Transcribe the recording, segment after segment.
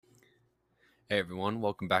Hey everyone,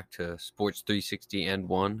 welcome back to Sports 360 and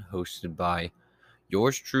 1, hosted by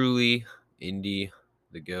yours truly, Indy,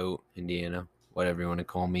 the GOAT, Indiana, whatever you want to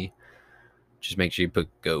call me. Just make sure you put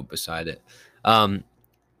GOAT beside it. Um,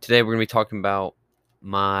 Today we're going to be talking about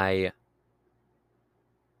my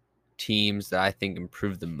teams that I think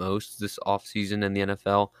improved the most this offseason in the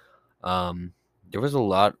NFL. Um, there was a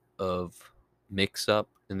lot of mix-up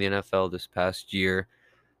in the NFL this past year.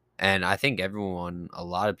 And I think a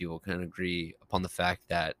lot of people can agree upon the fact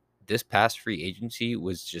that this past free agency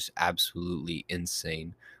was just absolutely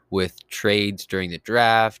insane with trades during the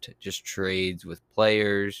draft, just trades with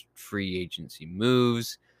players, free agency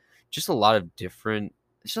moves, just a lot of different,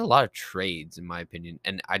 just a lot of trades, in my opinion.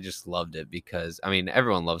 And I just loved it because, I mean,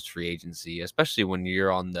 everyone loves free agency, especially when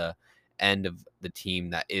you're on the end of the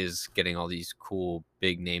team that is getting all these cool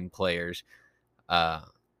big name players. Uh,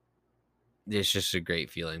 it's just a great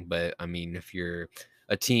feeling. But I mean, if you're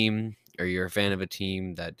a team or you're a fan of a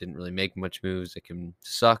team that didn't really make much moves, it can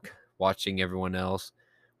suck watching all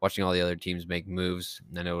the other teams make moves.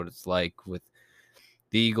 I know what it's like with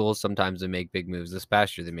the Eagles. Sometimes they make big moves. This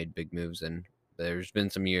past year, they made big moves, and there's been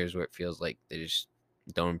some years where it feels like they just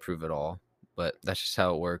don't improve at all. But that's just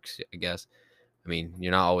how it works, I guess. I mean,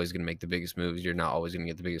 you're not always going to make the biggest moves. You're not always going to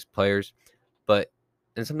get the biggest players. But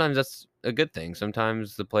and sometimes that's a good thing.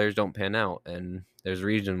 Sometimes the players don't pan out, and there's a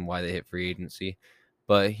reason why they hit free agency.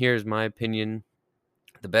 But here's my opinion: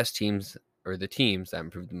 the best teams or the teams that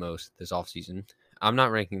improved the most this offseason. I'm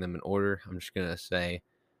not ranking them in order. I'm just gonna say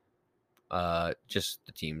just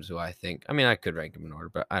the teams who I think. I mean, I could rank them in order,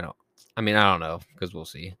 but I don't. I mean, I don't know because we'll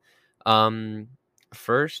see. Um,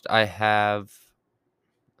 First, I have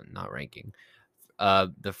not ranking.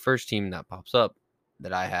 The first team that pops up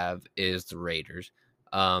that I have is the Raiders.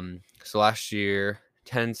 So last year,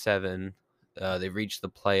 10-7, they reached the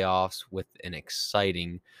playoffs with an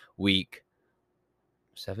exciting week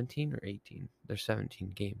 17 or 18. There's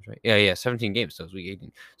 17 games, right? Yeah, 17 games. So it's week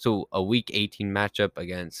 18. So a week 18 matchup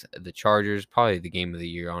against the Chargers, probably the game of the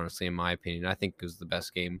year, honestly, in my opinion. I think it was the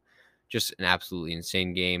best game. Just an absolutely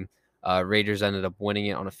insane game. Raiders ended up winning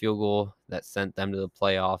it on a field goal that sent them to the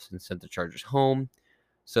playoffs and sent the Chargers home.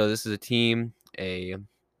 So this is a team, a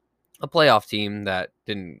playoff team that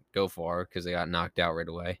didn't go far because they got knocked out right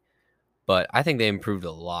away. But I think they improved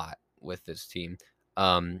a lot with this team.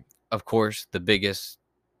 Of course, the biggest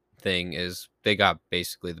thing is they got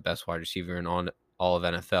basically the best wide receiver in on all of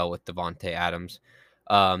NFL with Devontae Adams.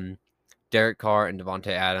 Um, Derek Carr and Devontae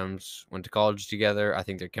Adams went to college together. I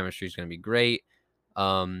think their chemistry is going to be great.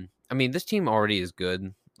 I mean, this team already is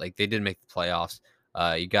good. Like they did make the playoffs.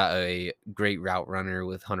 You got a great route runner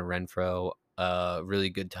with Hunter Renfro, really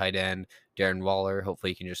good tight end, Darren Waller.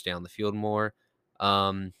 Hopefully, he can just stay on the field more.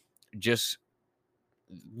 Just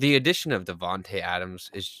the addition of Devontae Adams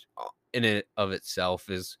is in it of itself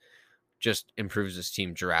is just improves this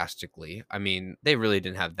team drastically. I mean, they really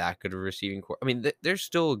didn't have that good of a receiving core. I mean, there's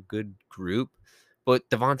still a good group, but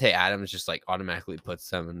Devontae Adams just like automatically puts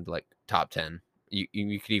them in like top 10.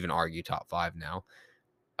 You could even argue top 5 now.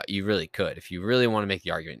 You really could if you really want to make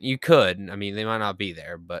the argument. You could. I mean, they might not be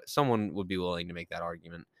there, but someone would be willing to make that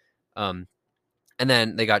argument. Um, and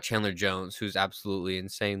then they got Chandler Jones, who's absolutely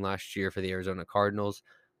insane last year for the Arizona Cardinals.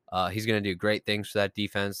 He's going to do great things for that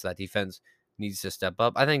defense. That defense needs to step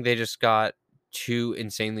up. I think they just got two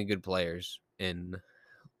insanely good players in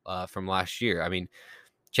from last year. I mean,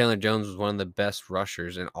 Chandler Jones was one of the best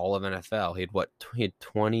rushers in all of NFL. He had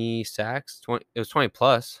 20 sacks. 20, it was 20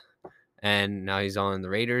 plus, and now he's on the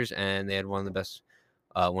Raiders, and they had one of the best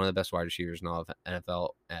wide receivers in all of NFL,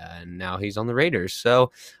 and now he's on the Raiders.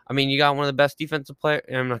 So, I mean, you got one of the best defensive players.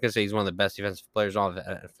 I'm not gonna say he's one of the best defensive players in all of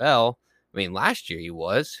NFL. I mean, last year he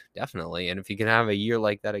was definitely, and if you can have a year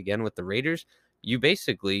like that again with the Raiders, you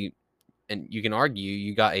basically, and you can argue,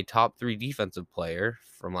 you got a top 3 defensive player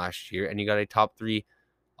from last year, and you got a top 3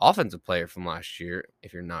 offensive player from last year,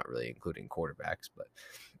 if you're not really including quarterbacks,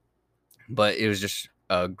 but it was just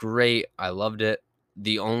great. I loved it.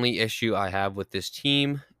 The only issue I have with this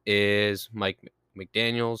team is Mike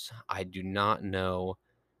McDaniels. I do not know.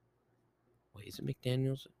 Wait, is it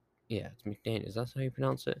McDaniels? Yeah, it's McDaniels. That's how you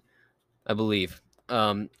pronounce it, I believe.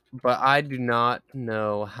 But I do not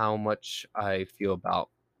know how much I feel about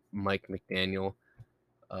Mike McDaniel.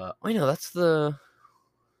 I know that's the.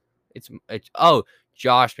 It's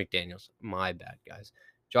Josh McDaniels. My bad, guys.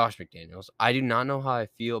 Josh McDaniels. I do not know how I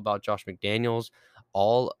feel about Josh McDaniels.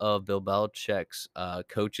 All of Bill Belichick's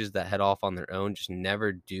coaches that head off on their own just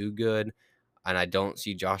never do good, and I don't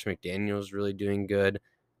see Josh McDaniels really doing good.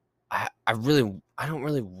 I don't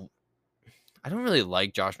really I don't really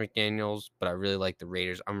like Josh McDaniels, but I really like the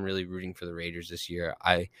Raiders. I'm really rooting for the Raiders this year.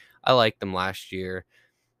 I liked them last year,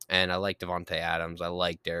 and I like Devontae Adams. I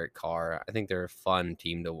like Derek Carr. I think they're a fun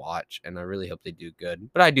team to watch, and I really hope they do good.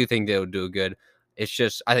 But I do think they'll do good. It's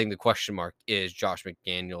just I think the question mark is Josh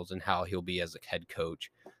McDaniels and how he'll be as a head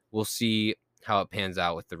coach. We'll see how it pans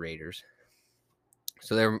out with the Raiders.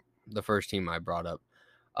 So they're the first team I brought up.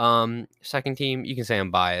 Second team, you can say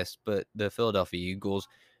I'm biased, but the Philadelphia Eagles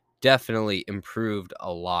definitely improved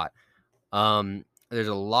a lot. There's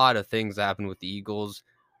a lot of things that happened with the Eagles.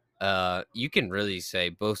 You can really say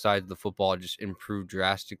both sides of the football just improved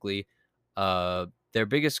drastically. Their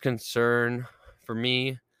biggest concern for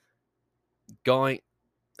me going,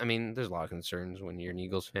 I mean, there's a lot of concerns when you're an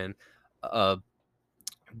Eagles fan. Uh,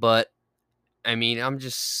 but I mean, I'm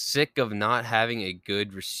just sick of not having a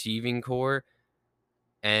good receiving core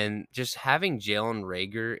and just having Jalen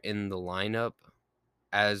Rager in the lineup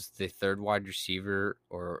as the third wide receiver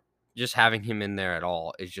or just having him in there at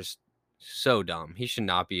all is just so dumb. He should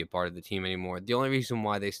not be a part of the team anymore. The only reason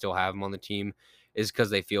why they still have him on the team is because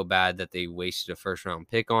they feel bad that they wasted a first round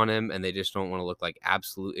pick on him and they just don't want to look like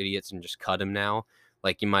absolute idiots and just cut him now.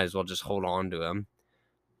 Like you might as well just hold on to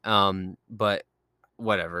him. But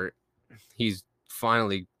whatever. He's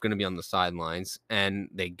finally going to be on the sidelines, and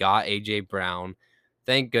they got AJ Brown.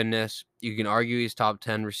 Thank goodness. You can argue he's top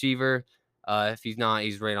 10 receiver. If he's not,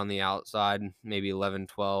 he's right on the outside, maybe 11,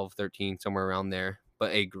 12, 13, somewhere around there.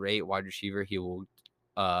 But a great wide receiver. He will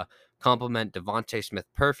complement Devontae Smith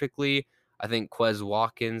perfectly. I think Quez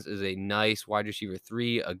Watkins is a nice wide receiver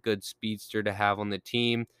 3, a good speedster to have on the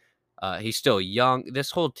team. He's still young.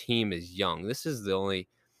 This whole team is young. This is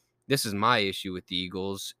my issue with the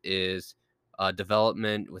Eagles is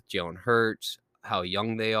development with Jalen Hurts, how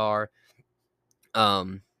young they are.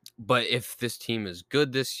 But if this team is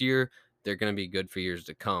good this year, they're going to be good for years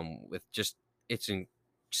to come. With just it's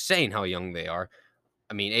insane how young they are.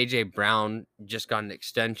 I mean, AJ Brown just got an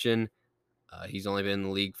extension. He's only been in the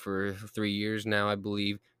league for 3 years now, I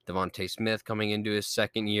believe. Devontae Smith coming into his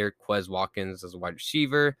second year. Quez Watkins as a wide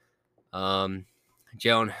receiver.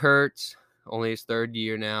 Jalen Hurts, only his third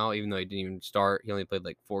year now, even though he didn't even start. He only played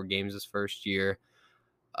like 4 games his first year.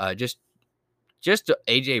 Just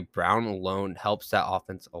AJ Brown alone helps that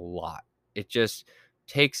offense a lot. It just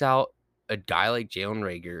takes out a guy like Jalen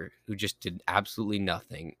Rager who just did absolutely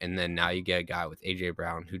nothing, and then now you get a guy with AJ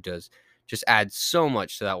Brown who does just add so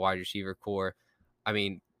much to that wide receiver core. I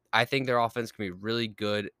mean, I think their offense can be really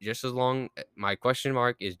good just as long. My question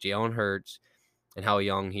mark is Jalen Hurts and how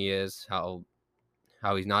young he is, how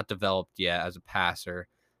he's not developed yet as a passer.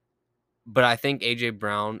 But I think AJ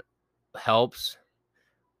Brown helps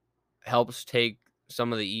take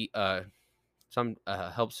some of the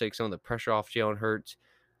helps take some of the pressure off Jalen Hurts.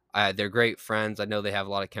 They're great friends. I know they have a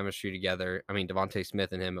lot of chemistry together. I mean, Devontae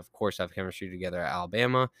Smith and him, of course, have chemistry together at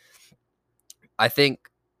Alabama. I think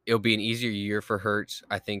it'll be an easier year for Hurts.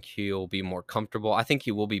 I think he'll be more comfortable. I think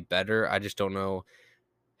he will be better. I just don't know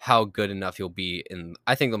how good enough he'll be.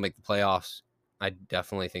 I think they'll make the playoffs. I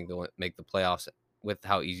definitely think they'll make the playoffs with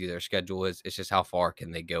how easy their schedule is. It's just how far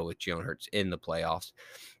can they go with Jalen Hurts in the playoffs.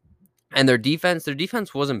 And their defense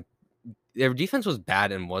was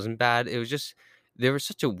bad and wasn't bad. It was just they were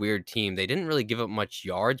such a weird team. They didn't really give up much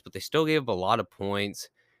yards, but they still gave up a lot of points.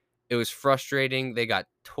 It was frustrating. They got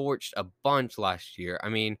torched a bunch last year. I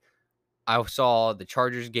mean, I saw the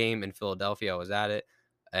Chargers game in Philadelphia. I was at it,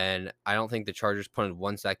 and I don't think the Chargers punted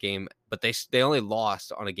once that game, but they only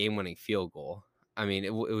lost on a game-winning field goal. I mean,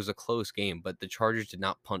 it was a close game, but the Chargers did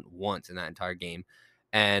not punt once in that entire game.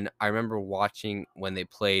 And I remember watching when they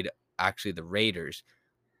played actually the Raiders.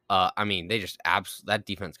 I mean, they just that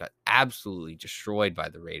defense got absolutely destroyed by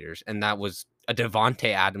the Raiders, and that was a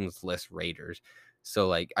Devontae Adams-less Raiders. So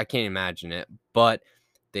like, I can't imagine it, but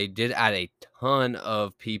they did add a ton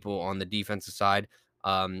of people on the defensive side.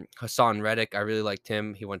 Hassan Reddick, I really liked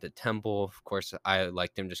him. He went to Temple. Of course, I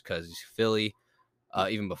liked him just because he's Philly.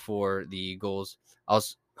 Even before the Eagles, I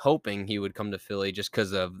was hoping he would come to Philly just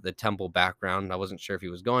because of the Temple background. I wasn't sure if he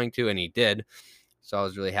was going to, and he did. So I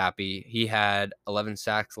was really happy. He had 11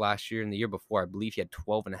 sacks last year, and the year before, I believe he had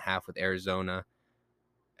 12 and a half with Arizona.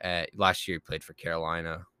 Last year, he played for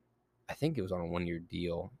Carolina. I think it was on a 1-year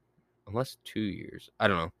deal, unless 2 years. I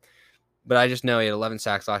don't know. But I just know he had 11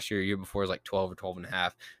 sacks last year. Year before was like 12 or 12 and a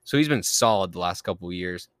half. So he's been solid the last couple of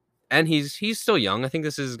years. And he's still young. I think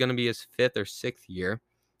this is going to be his 5th or 6th year.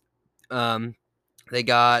 They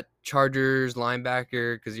got Chargers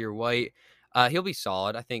linebacker Kazir White. He'll be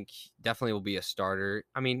solid. I think definitely will be a starter.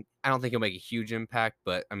 I mean, I don't think he'll make a huge impact,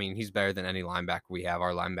 but I mean, he's better than any linebacker we have.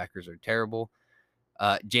 Our linebackers are terrible.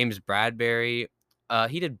 James Bradbury,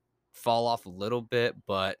 he did fall off a little bit,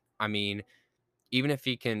 but I mean, even if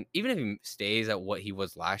he stays at what he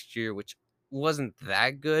was last year, which wasn't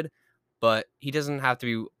that good, but he doesn't have to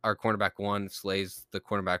be our cornerback one. Slay's the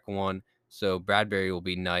cornerback one. So Bradbury will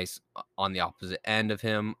be nice on the opposite end of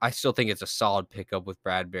him. I still think it's a solid pickup with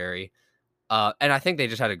Bradbury. And I think they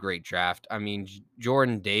just had a great draft. I mean,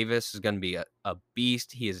 Jordan Davis is going to be a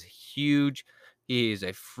beast. He is huge. He is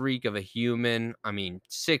a freak of a human. I mean,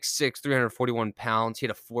 6'6", 341 pounds. He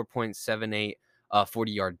had a 4.78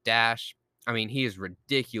 40-yard dash. I mean, he is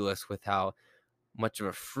ridiculous with how much of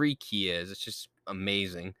a freak he is. It's just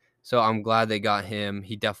amazing. So I'm glad they got him.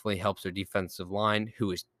 He definitely helps their defensive line, who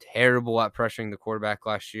was terrible at pressuring the quarterback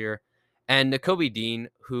last year. And Nakobe Dean,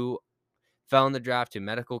 who fell in the draft to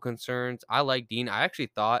medical concerns. I like Dean. I actually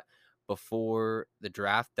thought before the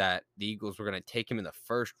draft that the Eagles were going to take him in the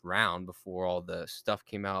first round before all the stuff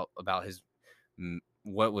came out about his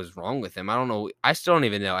what was wrong with him. I don't know. I still don't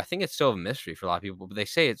even know. I think it's still a mystery for a lot of people, but they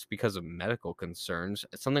say it's because of medical concerns.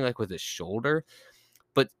 It's something like with his shoulder,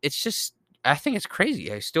 but it's just I think it's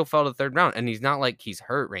crazy. I still fell to the third round, and he's not like he's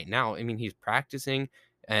hurt right now. I mean, he's practicing,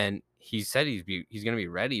 and he said he's going to be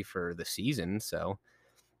ready for the season. So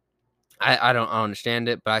I don't understand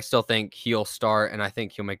it, but I still think he'll start, and I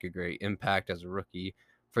think he'll make a great impact as a rookie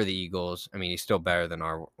for the Eagles. I mean, he's still better than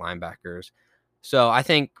our linebackers. So I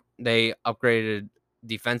think they upgraded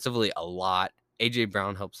defensively a lot. A.J.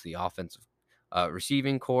 Brown helps the offensive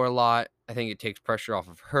receiving core a lot. I think it takes pressure off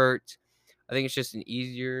of Hurts. I think it's just an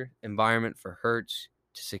easier environment for Hurts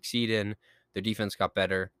to succeed in. Their defense got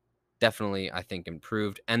better. Definitely, I think,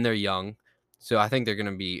 improved, and they're young. So I think they're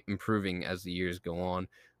going to be improving as the years go on.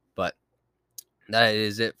 But that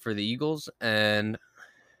is it for the Eagles. And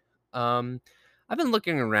I've been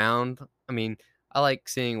looking around. I mean, I like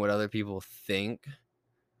seeing what other people think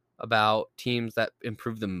about teams that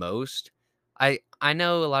improve the most. I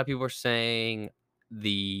know a lot of people are saying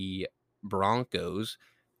the Broncos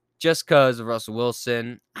just because of Russell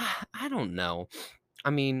Wilson. I don't know.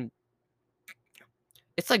 I mean,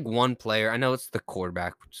 it's like one player. I know it's the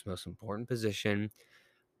quarterback, which is the most important position,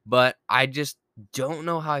 but I just don't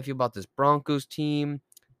know how I feel about this Broncos team.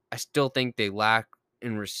 I still think they lack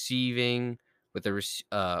in receiving with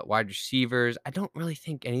the wide receivers. I don't really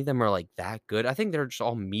think any of them are like that good. I think they're just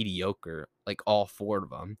all mediocre, like all four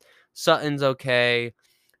of them. Sutton's okay.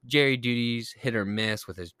 Jerry Duty's hit or miss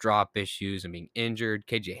with his drop issues and being injured.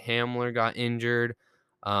 KJ Hamler got injured.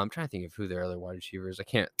 I'm trying to think of who their other wide receivers. I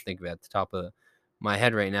can't think of it at the top of my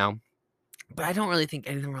head right now. But I don't really think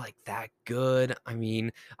any of them are like that good. I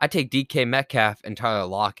mean, I take DK Metcalf and Tyler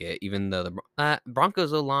Lockett, even though the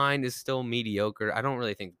Broncos line is still mediocre. I don't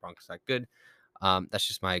really think the Broncos are that good. That's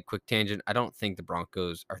just my quick tangent. I don't think the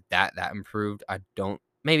Broncos are that improved. I don't.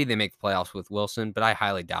 Maybe they make the playoffs with Wilson, but I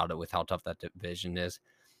highly doubt it with how tough that division is.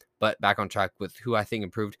 But back on track with who I think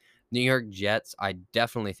improved. New York Jets. I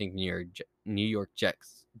definitely think New York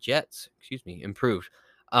Jets, excuse me, improved.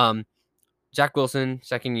 Zach Wilson,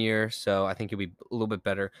 second year, so I think he'll be a little bit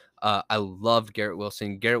better. I loved Garrett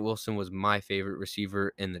Wilson. Garrett Wilson was my favorite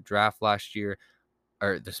receiver in the draft last year,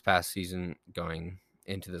 or this past season going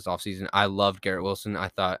into this offseason. I loved Garrett Wilson. I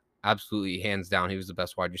thought absolutely hands down he was the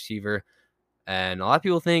best wide receiver. And a lot of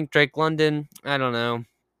people think Drake London. I don't know.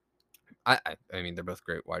 I mean, they're both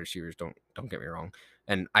great wide receivers. Don't get me wrong.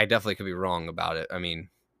 And I definitely could be wrong about it. I mean,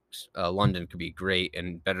 London could be great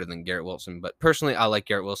and better than Garrett Wilson. But personally, I like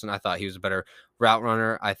Garrett Wilson. I thought he was a better route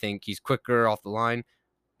runner. I think he's quicker off the line,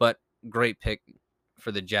 but great pick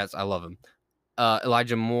for the Jets. I love him.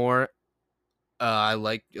 Elijah Moore. I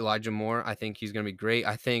like Elijah Moore. I think he's going to be great.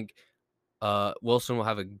 I think Wilson will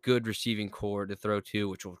have a good receiving core to throw to,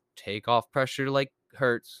 which will take off pressure like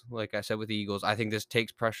Hurts. Like I said with the Eagles, I think this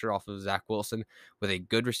takes pressure off of Zach Wilson with a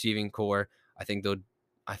good receiving core. I think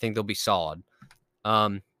they'll be solid.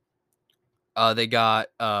 They got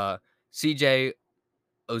CJ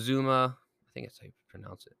Ozuma. I think that's how you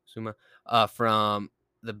pronounce it. Zuma. From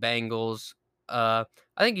the Bengals. I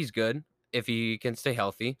think he's good if he can stay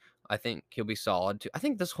healthy. I think he'll be solid too. I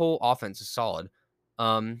think this whole offense is solid.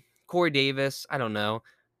 Corey Davis. I don't know.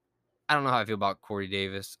 I don't know how I feel about Corey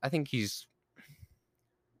Davis. I think he's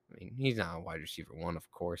not a wide receiver one, of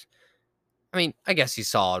course. I mean, I guess he's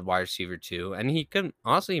solid wide receiver two, and he could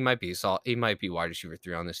honestly he might be solid. He might be wide receiver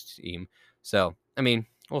three on this team. So I mean,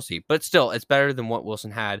 we'll see. But still, it's better than what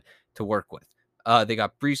Wilson had to work with. They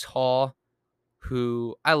got Brees Hall,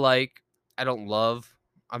 who I like. I don't love.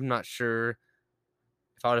 I'm not sure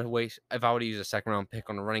if I would use a second round pick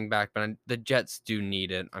on a running back, but the Jets do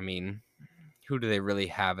need it. I mean, who do they really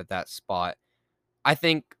have at that spot? I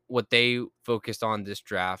think what they focused on this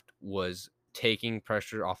draft was taking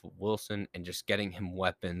pressure off of Wilson and just getting him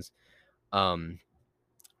weapons. Um,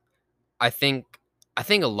 I think I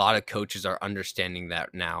think a lot of coaches are understanding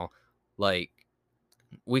that now. Like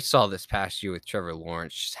we saw this past year with Trevor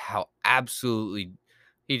Lawrence, just how absolutely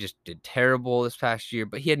he just did terrible this past year,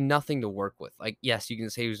 but he had nothing to work with. Like, yes, you can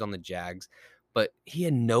say he was on the Jags, but he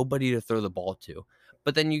had nobody to throw the ball to.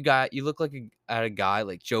 But then you look like at a guy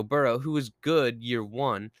like Joe Burrow who was good year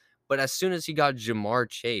one, but as soon as he got Jamar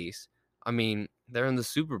Chase, I mean, they're in the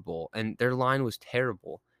Super Bowl and their line was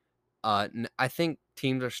terrible. I think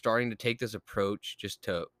teams are starting to take this approach just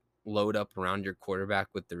to load up around your quarterback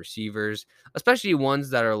with the receivers, especially ones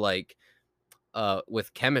that are like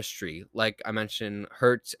with chemistry. Like I mentioned,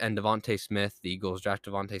 Hurts and Devontae Smith. The Eagles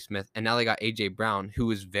drafted Devontae Smith, and now they got AJ Brown, who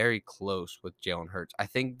is very close with Jalen Hurts. I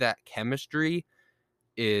think that chemistry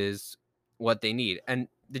is what they need, and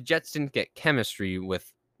the Jets didn't get chemistry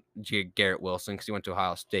with Garrett Wilson because he went to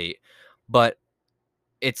Ohio State, but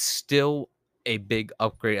it's still a big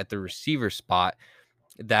upgrade at the receiver spot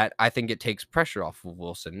that I think it takes pressure off of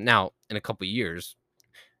Wilson. Now, in a couple of years,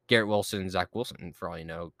 Garrett Wilson and Zach Wilson, for all you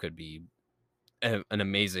know, could be an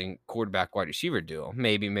amazing quarterback wide receiver duo.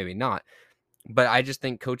 Maybe, maybe not. But I just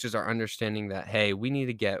think coaches are understanding that, hey, we need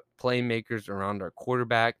to get playmakers around our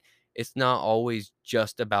quarterback. It's not always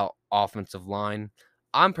just about offensive line.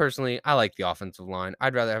 I like the offensive line.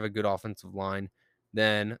 I'd rather have a good offensive line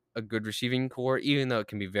than a good receiving core, even though it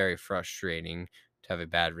can be very frustrating to have a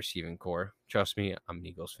bad receiving core. Trust me, I'm an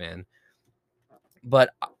Eagles fan.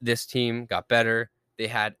 But this team got better. They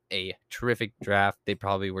had a terrific draft. They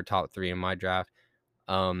probably were top 3 in my draft.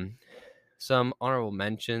 Some honorable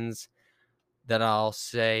mentions that I'll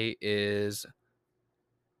say is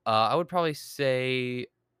I would probably say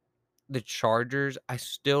the Chargers. I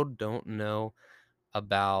still don't know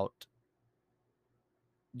about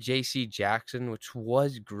JC Jackson, which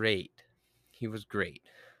was great. He was great.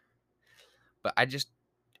 But I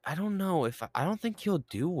don't know if I don't think he'll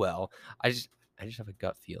do well. I just have a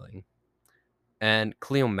gut feeling. And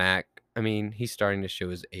Khalil Mack, I mean, he's starting to show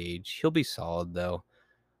his age. He'll be solid though,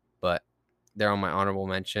 but they're on my honorable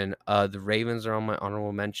mention. The Ravens are on my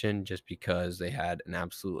honorable mention just because they had an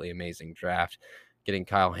absolutely amazing draft, getting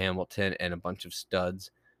Kyle Hamilton and a bunch of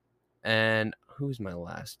studs. And who's my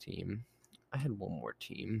last team? I had one more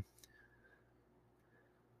team.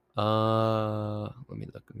 Let me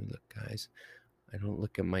look, guys. I don't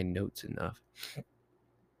look at my notes enough.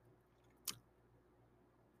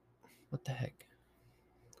 What the heck?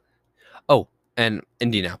 Oh, and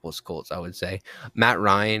Indianapolis Colts, I would say. Matt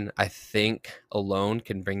Ryan, I think, alone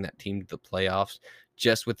can bring that team to the playoffs.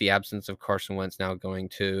 Just with the absence of Carson Wentz now going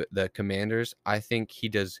to the Commanders, I think he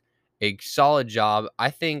does a solid job.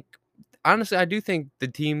 Honestly, I do think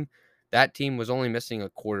that team was only missing a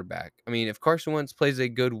quarterback. I mean, if Carson Wentz plays a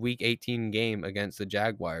good Week 18 game against the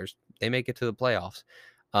Jaguars, they make it to the playoffs.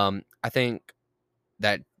 I think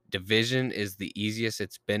that division is the easiest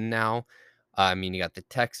it's been now. I mean, you got the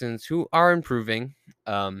Texans who are improving.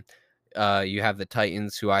 You have the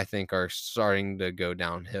Titans who I think are starting to go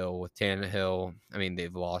downhill with Tannehill. I mean,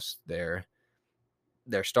 they've lost their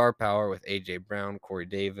star power with AJ Brown, Corey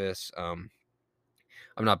Davis. I'm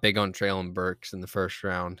not big on Traylon Burks in the first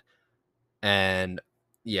round, and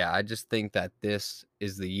yeah, I just think that this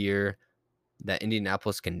is the year that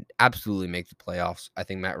Indianapolis can absolutely make the playoffs. I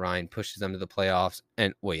think Matt Ryan pushes them to the playoffs.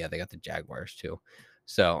 And, well, yeah, they got the Jaguars too.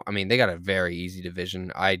 So, I mean, they got a very easy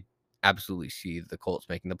division. I absolutely see the Colts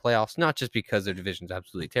making the playoffs, not just because their division's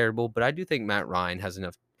absolutely terrible, but I do think Matt Ryan has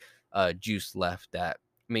enough juice left that,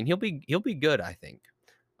 I mean, he'll be good, I think.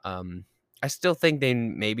 I still think they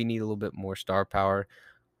maybe need a little bit more star power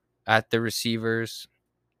at the receivers.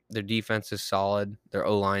 Their defense is solid. Their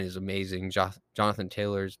O-line is amazing. Jonathan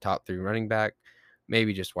Taylor's top 3 running back.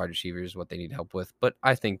 Maybe just wide receivers, what they need help with. But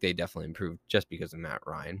I think they definitely improved just because of Matt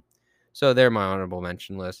Ryan. So they're my honorable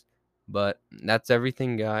mention list. But that's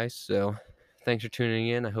everything, guys. So thanks for tuning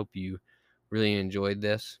in. I hope you really enjoyed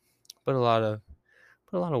this. Put a lot of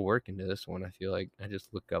work into this one. I feel like I just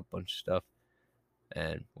look up a bunch of stuff.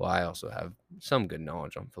 And well, I also have some good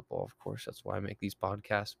knowledge on football, of course. That's why I make these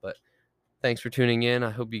podcasts. But thanks for tuning in. I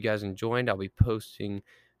hope you guys enjoyed. I'll be posting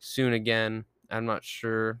soon again. I'm not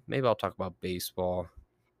sure. Maybe I'll talk about baseball.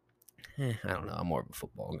 I don't know. I'm more of a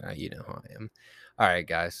football guy. You know how I am. All right,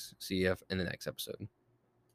 guys. See you in the next episode.